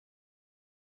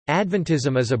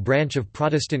Adventism is a branch of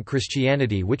Protestant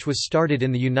Christianity which was started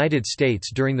in the United States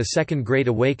during the Second Great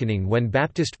Awakening when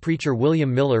Baptist preacher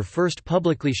William Miller first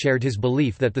publicly shared his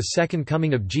belief that the Second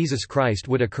Coming of Jesus Christ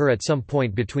would occur at some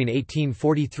point between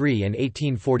 1843 and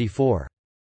 1844.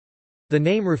 The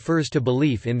name refers to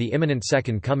belief in the imminent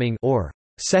Second Coming or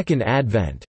Second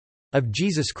Advent of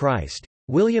Jesus Christ.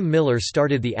 William Miller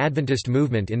started the Adventist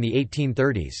movement in the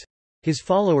 1830s. His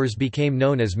followers became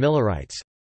known as Millerites.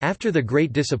 After the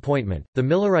Great Disappointment, the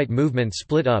Millerite movement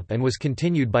split up and was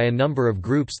continued by a number of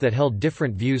groups that held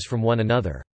different views from one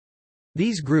another.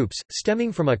 These groups,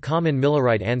 stemming from a common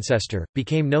Millerite ancestor,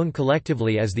 became known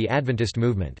collectively as the Adventist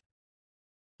movement.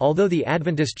 Although the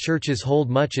Adventist churches hold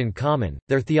much in common,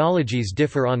 their theologies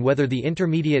differ on whether the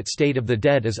intermediate state of the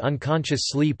dead is unconscious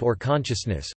sleep or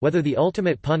consciousness, whether the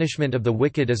ultimate punishment of the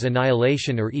wicked is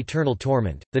annihilation or eternal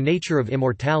torment, the nature of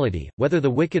immortality, whether the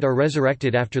wicked are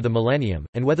resurrected after the millennium,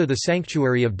 and whether the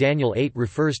sanctuary of Daniel 8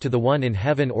 refers to the one in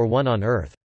heaven or one on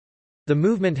earth. The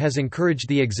movement has encouraged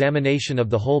the examination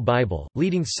of the whole Bible,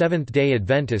 leading Seventh-day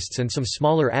Adventists and some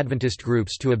smaller Adventist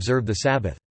groups to observe the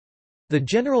Sabbath. The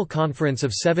General Conference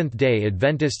of Seventh-day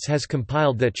Adventists has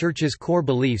compiled the Church's core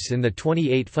beliefs in the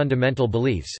 28 Fundamental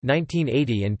Beliefs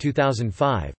 1980 and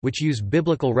 2005, which use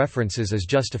biblical references as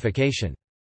justification.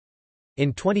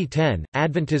 In 2010,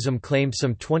 Adventism claimed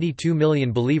some 22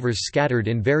 million believers scattered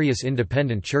in various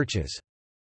independent churches.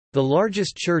 The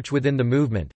largest church within the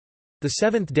movement, the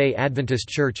Seventh-day Adventist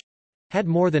Church, had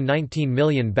more than 19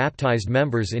 million baptized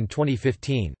members in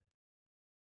 2015.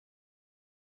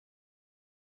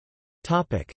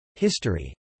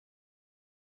 History.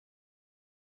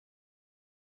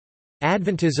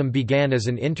 Adventism began as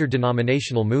an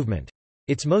interdenominational movement.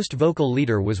 Its most vocal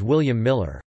leader was William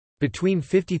Miller. Between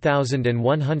 50,000 and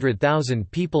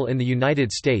 100,000 people in the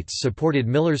United States supported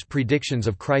Miller's predictions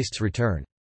of Christ's return.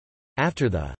 After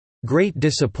the Great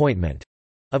Disappointment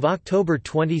of October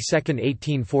 22,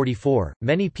 1844,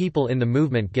 many people in the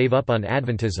movement gave up on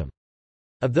Adventism.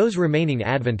 Of those remaining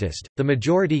Adventist, the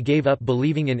majority gave up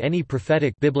believing in any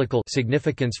prophetic biblical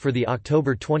significance for the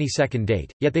October 22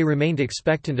 date, yet they remained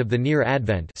expectant of the near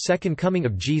Advent, Second Coming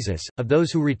of Jesus. Of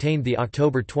those who retained the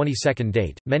October 22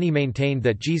 date, many maintained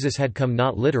that Jesus had come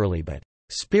not literally but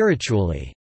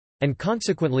spiritually, and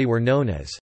consequently were known as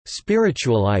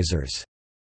spiritualizers.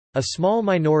 A small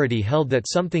minority held that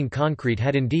something concrete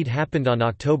had indeed happened on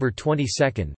October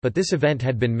 22, but this event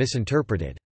had been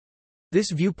misinterpreted. This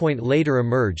viewpoint later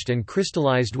emerged and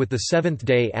crystallized with the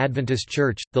Seventh-day Adventist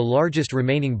Church, the largest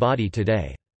remaining body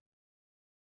today.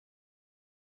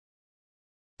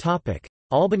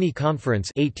 Albany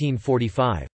Conference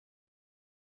 1845.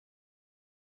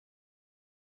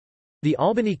 The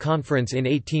Albany Conference in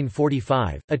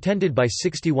 1845, attended by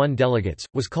 61 delegates,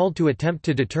 was called to attempt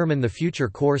to determine the future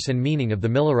course and meaning of the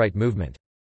Millerite movement.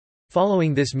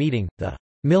 Following this meeting, the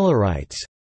Millerites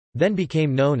then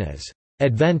became known as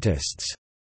Adventists,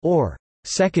 or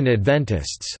Second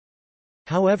Adventists.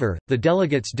 However, the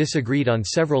delegates disagreed on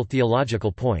several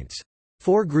theological points.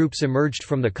 Four groups emerged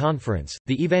from the conference: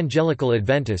 the Evangelical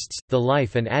Adventists, the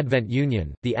Life and Advent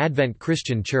Union, the Advent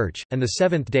Christian Church, and the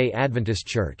Seventh-day Adventist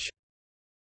Church.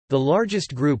 The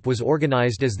largest group was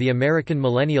organized as the American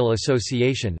Millennial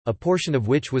Association, a portion of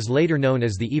which was later known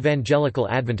as the Evangelical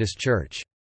Adventist Church.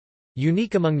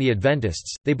 Unique among the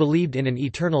Adventists, they believed in an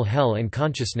eternal hell and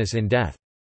consciousness in death.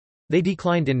 They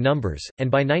declined in numbers,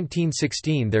 and by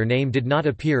 1916 their name did not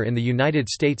appear in the United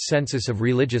States Census of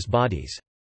Religious Bodies.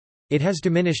 It has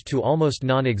diminished to almost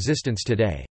non-existence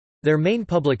today. Their main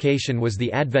publication was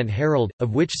the Advent Herald,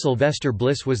 of which Sylvester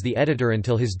Bliss was the editor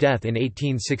until his death in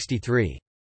 1863.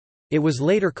 It was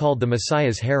later called the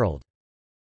Messiah's Herald.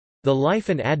 The Life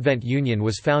and Advent Union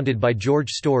was founded by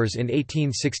George Storrs in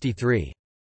 1863.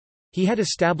 He had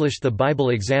established the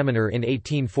Bible Examiner in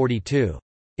 1842.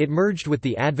 It merged with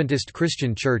the Adventist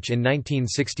Christian Church in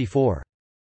 1964.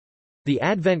 The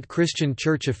Advent Christian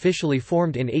Church, officially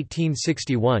formed in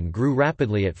 1861, grew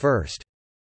rapidly at first.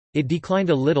 It declined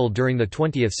a little during the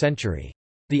 20th century.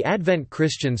 The Advent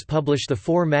Christians publish the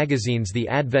four magazines: the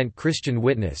Advent Christian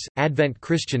Witness, Advent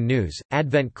Christian News,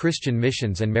 Advent Christian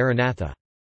Missions, and Maranatha.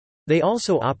 They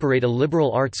also operate a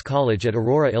liberal arts college at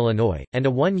Aurora, Illinois, and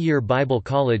a one-year Bible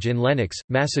college in Lenox,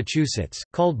 Massachusetts,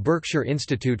 called Berkshire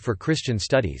Institute for Christian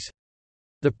Studies.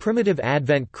 The Primitive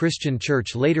Advent Christian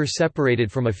Church later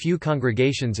separated from a few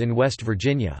congregations in West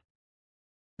Virginia.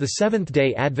 The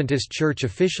Seventh-day Adventist Church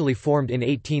officially formed in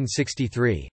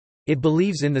 1863. It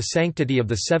believes in the sanctity of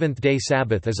the seventh-day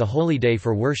Sabbath as a holy day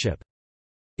for worship.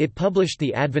 It published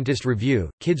the Adventist Review,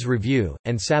 Kids Review,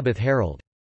 and Sabbath Herald.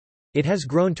 It has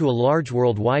grown to a large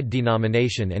worldwide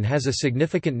denomination and has a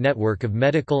significant network of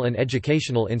medical and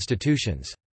educational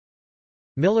institutions.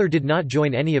 Miller did not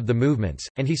join any of the movements,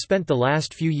 and he spent the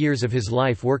last few years of his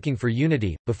life working for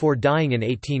Unity, before dying in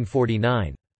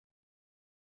 1849.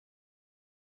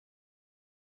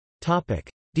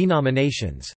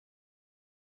 Denominations.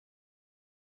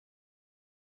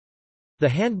 The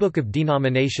Handbook of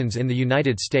Denominations in the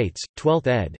United States, 12th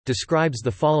ed., describes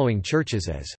the following churches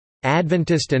as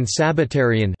Adventist and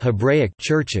Sabbatarian Hebraic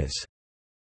churches.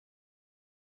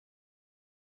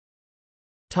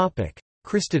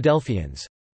 Christadelphians.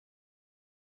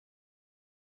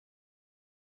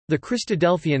 The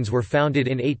Christadelphians were founded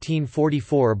in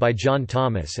 1844 by John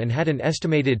Thomas and had an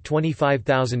estimated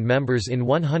 25,000 members in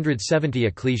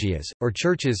 170 ecclesias, or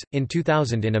churches, in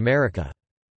 2000 in America.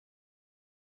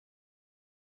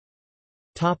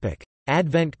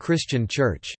 Advent Christian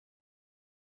Church.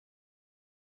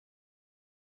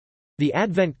 The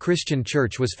Advent Christian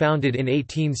Church was founded in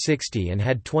 1860 and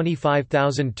had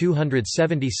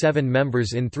 25,277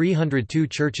 members in 302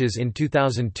 churches in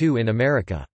 2002 in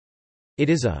America.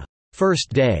 It is a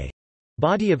first-day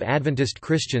body of Adventist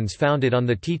Christians founded on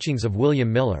the teachings of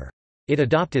William Miller. It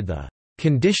adopted the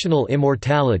conditional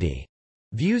immortality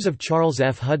views of Charles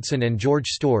F. Hudson and George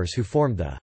Storrs, who formed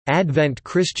the Advent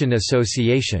Christian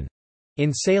Association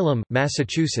in Salem,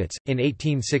 Massachusetts, in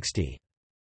 1860.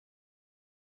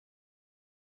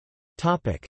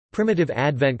 Primitive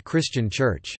Advent Christian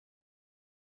Church.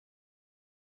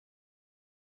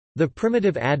 The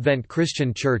Primitive Advent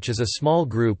Christian Church is a small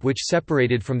group which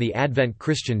separated from the Advent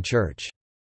Christian Church.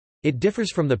 It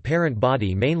differs from the parent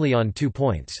body mainly on 2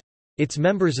 points. Its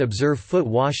members observe foot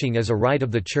washing as a rite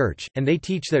of the church, and they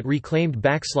teach that reclaimed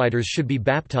backsliders should be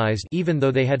baptized even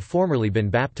though they had formerly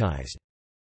been baptized.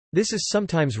 This is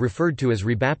sometimes referred to as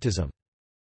rebaptism.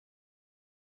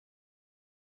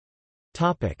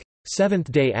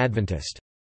 Seventh-day Adventist.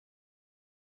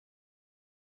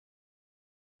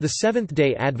 The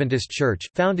Seventh-day Adventist Church,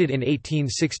 founded in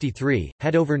 1863,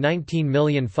 had over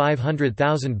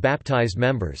 19,500,000 baptized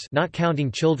members, not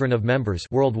counting children of members,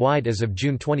 worldwide as of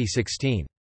June 2016.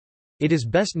 It is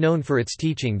best known for its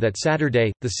teaching that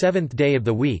Saturday, the seventh day of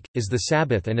the week, is the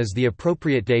Sabbath and is the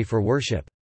appropriate day for worship.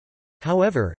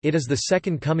 However, it is the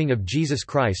second coming of Jesus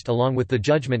Christ along with the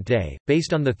Judgment Day,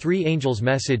 based on the three angels'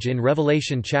 message in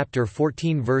Revelation chapter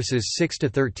 14 verses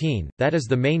 6–13, that is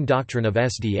the main doctrine of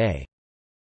SDA.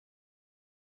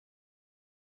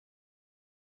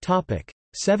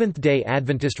 Seventh-day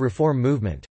Adventist Reform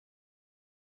Movement.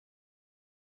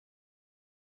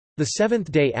 The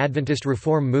Seventh-day Adventist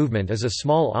Reform Movement is a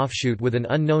small offshoot with an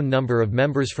unknown number of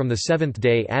members from the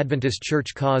Seventh-day Adventist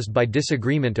Church caused by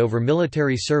disagreement over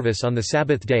military service on the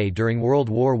Sabbath day during World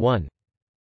War I.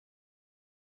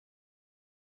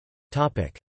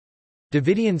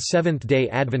 Davidian Seventh-day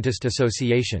Adventist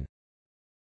Association.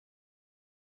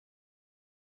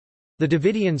 The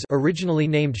Davidians, originally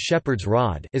named Shepherd's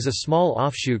Rod, is a small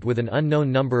offshoot with an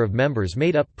unknown number of members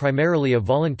made up primarily of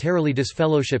voluntarily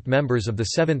disfellowshipped members of the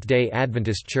Seventh-day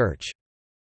Adventist Church.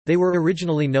 They were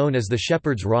originally known as the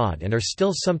Shepherd's Rod and are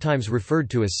still sometimes referred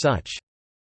to as such.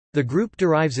 The group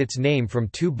derives its name from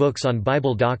 2 books on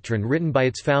Bible doctrine written by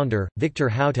its founder, Victor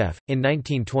Houteff, in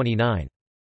 1929.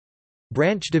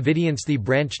 Branch Davidians. The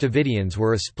Branch Davidians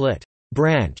were a split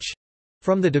branch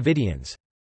from the Davidians.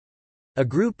 A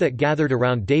group that gathered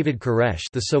around David Koresh,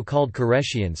 the so-called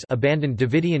Koreshians, abandoned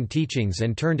Davidian teachings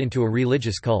and turned into a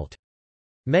religious cult.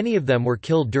 Many of them were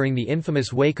killed during the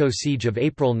infamous Waco siege of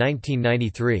April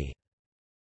 1993.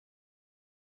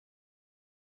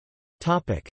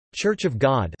 Topic: Church of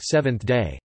God,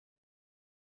 Seventh-day.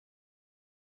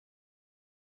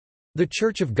 The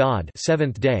Church of God,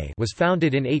 Seventh-day, was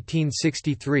founded in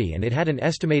 1863 and it had an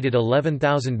estimated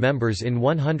 11,000 members in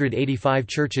 185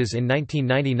 churches in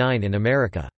 1999 in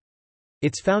America.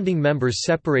 Its founding members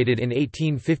separated in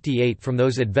 1858 from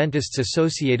those Adventists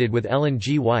associated with Ellen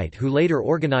G. White, who later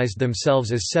organized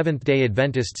themselves as Seventh-day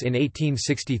Adventists in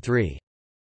 1863.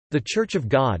 The Church of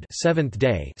God,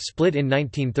 Seventh-day, split in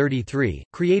 1933,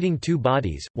 creating 2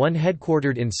 bodies, one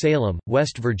headquartered in Salem,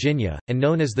 West Virginia, and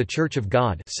known as the Church of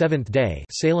God, Seventh-day,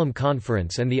 Salem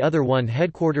Conference, and the other one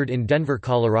headquartered in Denver,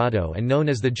 Colorado, and known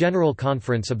as the General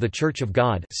Conference of the Church of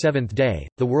God, Seventh-day.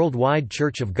 The worldwide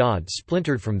Church of God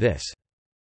splintered from this.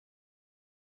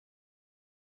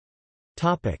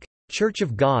 Topic: Church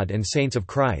of God and Saints of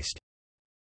Christ.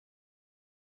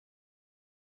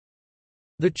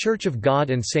 The Church of God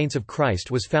and Saints of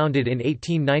Christ was founded in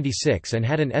 1896 and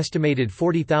had an estimated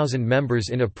 40,000 members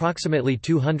in approximately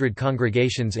 200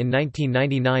 congregations in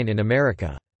 1999 in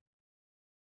America.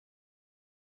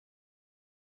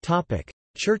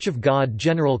 Church of God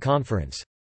General Conference.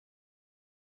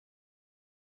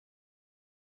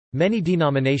 Many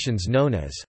denominations known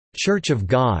as Church of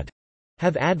God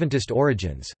have Adventist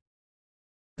origins.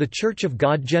 The Church of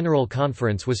God General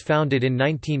Conference was founded in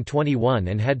 1921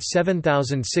 and had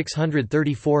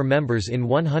 7,634 members in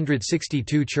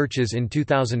 162 churches in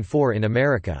 2004 in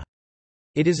America.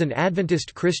 It is an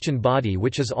Adventist Christian body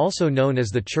which is also known as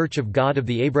the Church of God of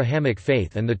the Abrahamic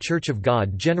Faith and the Church of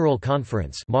God General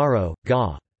Conference (Maro,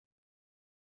 GA).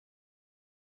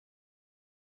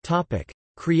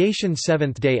 Creation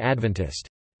Seventh-day Adventist.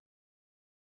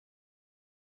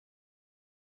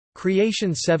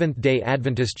 Creation Seventh-day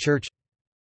Adventist Church.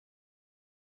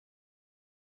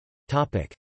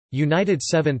 United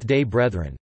Seventh-day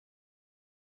Brethren.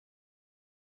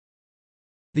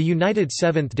 The United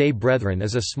Seventh-day Brethren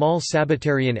is a small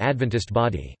Sabbatarian Adventist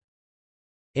body.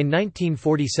 In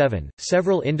 1947,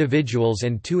 several individuals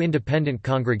and two independent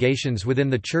congregations within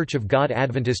the Church of God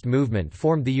Adventist movement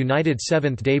formed the United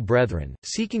Seventh-day Brethren,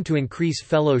 seeking to increase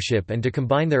fellowship and to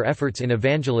combine their efforts in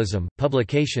evangelism,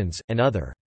 publications, and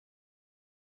other.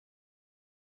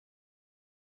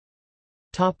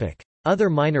 Other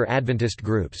minor Adventist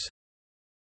groups.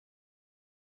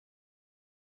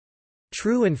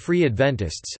 True and Free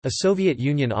Adventists, a Soviet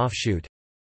Union offshoot.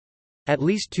 At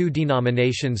least two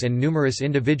denominations and numerous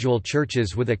individual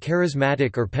churches with a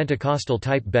charismatic or Pentecostal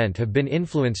type bent have been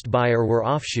influenced by or were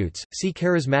offshoots. See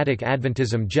Charismatic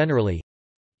Adventism generally.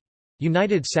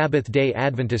 United Sabbath-day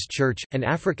Adventist Church, an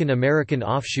African American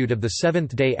offshoot of the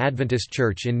Seventh-day Adventist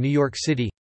Church in New York City.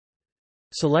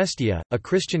 Celestia, a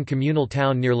Christian communal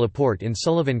town near LaPorte in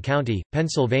Sullivan County,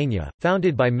 Pennsylvania,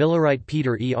 founded by Millerite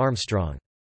Peter E. Armstrong.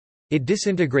 It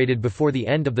disintegrated before the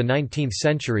end of the 19th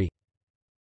century.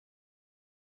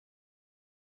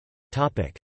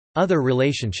 Other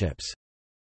relationships.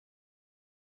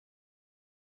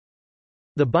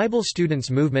 The Bible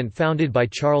Students movement founded by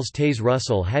Charles Taze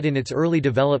Russell had in its early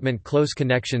development close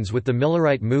connections with the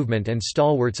Millerite movement and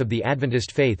stalwarts of the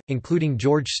Adventist faith, including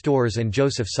George Storrs and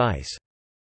Joseph Seiss.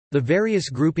 The various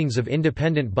groupings of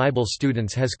independent Bible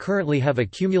students currently have a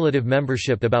cumulative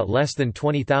membership about less than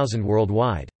 20,000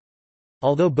 worldwide.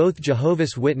 Although both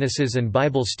Jehovah's Witnesses and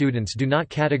Bible students do not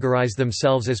categorize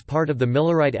themselves as part of the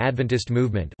Millerite Adventist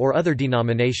movement or other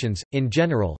denominations, in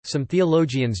general, some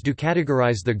theologians do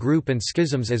categorize the group and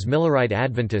schisms as Millerite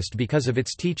Adventist because of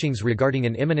its teachings regarding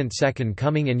an imminent second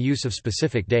coming and use of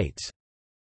specific dates.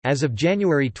 As of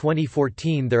January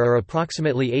 2014, there are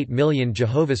approximately 8 million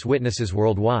Jehovah's Witnesses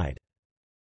worldwide.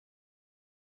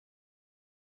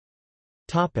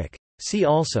 See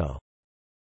also: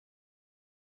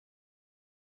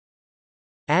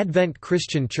 Advent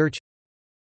Christian Church,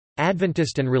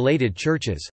 Adventist and related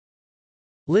churches,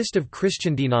 List of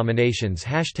Christian denominations,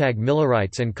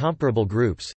 #Millerites and comparable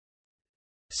groups,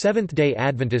 Seventh-day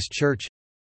Adventist Church,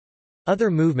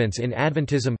 Other movements in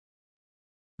Adventism,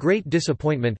 Great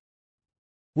Disappointment,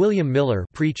 William Miller,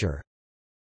 preacher,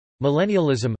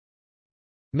 Millennialism,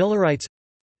 Millerites,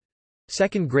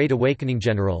 Second Great Awakening,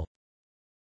 General,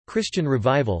 Christian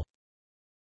Revival,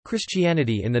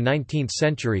 Christianity in the 19th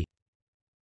century.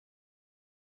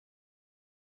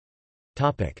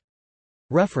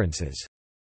 References.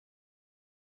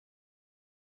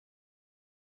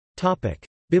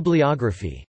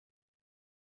 Bibliography.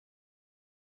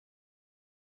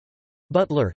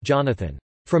 Butler, Jonathan.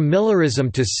 From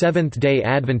Millerism to Seventh-day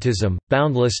Adventism,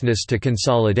 Boundlessness to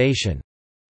Consolidation.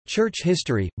 Church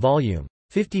History, Vol.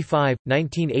 55,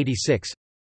 1986.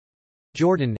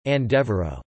 Jordan, Ann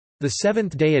Devereaux. The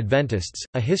Seventh-day Adventists,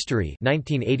 A History,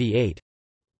 1988.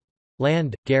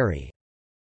 Land, Gary.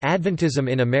 Adventism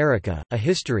in America, A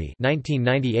History,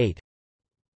 1998.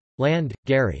 Land,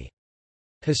 Gary.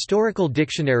 Historical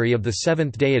Dictionary of the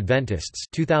Seventh-day Adventists,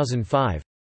 2005.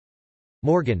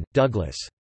 Morgan, Douglas.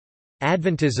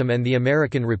 Adventism and the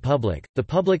American Republic, The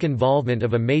Public Involvement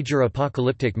of a Major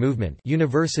Apocalyptic Movement,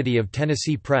 University of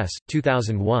Tennessee Press,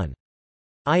 2001.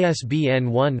 ISBN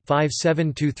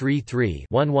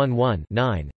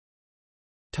 1-57233-111-9.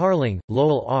 Tarling,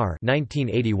 Lowell R.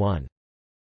 1981.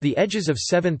 The Edges of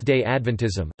Seventh-day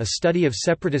Adventism, A Study of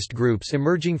Separatist Groups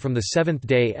Emerging from the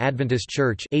Seventh-day Adventist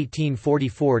Church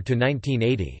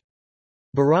 1844–1980.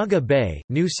 Baraga Bay,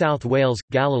 New South Wales,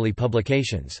 Galilee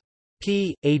Publications.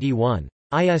 p. 81.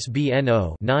 ISBN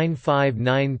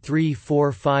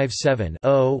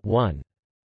 0-9593457-0-1.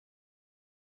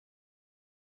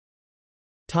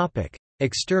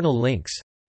 External links.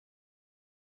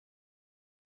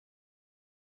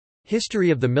 History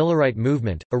of the Millerite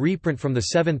Movement, a reprint from the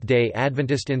Seventh-day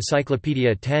Adventist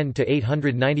Encyclopedia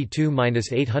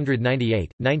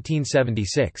 10–892–898,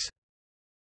 1976.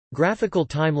 Graphical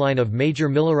timeline of major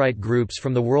Millerite groups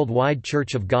from the Worldwide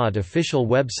Church of God official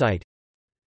website.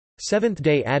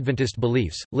 Seventh-day Adventist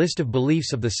beliefs – list of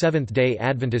beliefs of the Seventh-day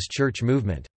Adventist Church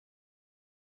movement.